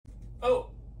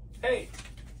Oh, hey,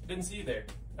 didn't see you there.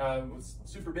 Was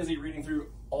super busy reading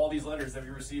through all these letters that we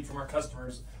received from our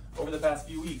customers over the past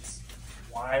few weeks.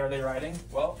 Why are they writing?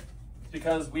 Well, it's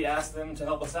because we asked them to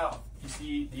help us out. You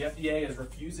see, the FDA is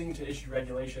refusing to issue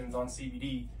regulations on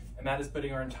CBD, and that is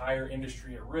putting our entire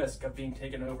industry at risk of being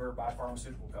taken over by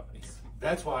pharmaceutical companies.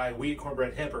 That's why we at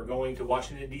Cornbread Hemp are going to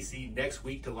Washington, D.C. next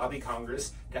week to lobby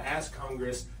Congress, to ask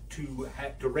Congress to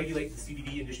regulate the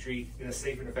CBD industry in a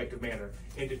safe and effective manner.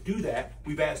 And to do that,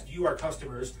 we've asked you, our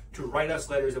customers, to write us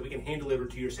letters that we can hand deliver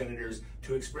to your senators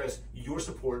to express your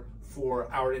support for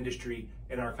our industry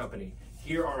and our company.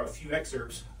 Here are a few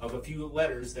excerpts of a few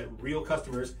letters that real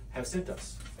customers have sent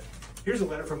us. Here's a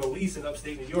letter from Elise in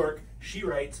upstate New York. She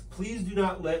writes, "Please do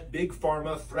not let Big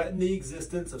Pharma threaten the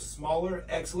existence of smaller,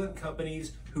 excellent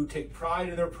companies who take pride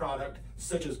in their product,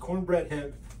 such as Cornbread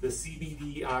Hemp, the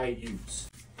CBD I use."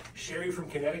 Sherry from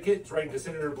Connecticut is writing to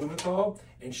Senator Blumenthal,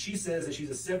 and she says that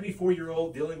she's a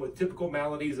 74-year-old dealing with typical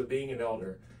maladies of being an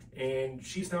elder. And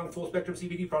she's found full spectrum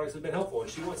CBD products have been helpful,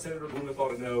 and she wants Senator Blumenthal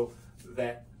to know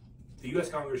that the U.S.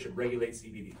 Congress should regulate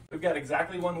CBD. We've got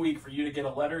exactly 1 week for you to get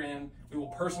a letter in. We will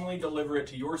personally deliver it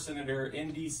to your senator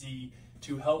in D.C.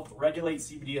 to help regulate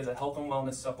CBD as a health and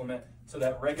wellness supplement so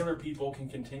that regular people can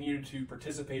continue to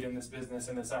participate in this business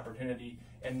and this opportunity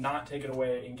and not take it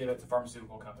away and give it to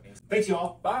pharmaceutical companies. Thanks,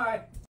 y'all. Bye.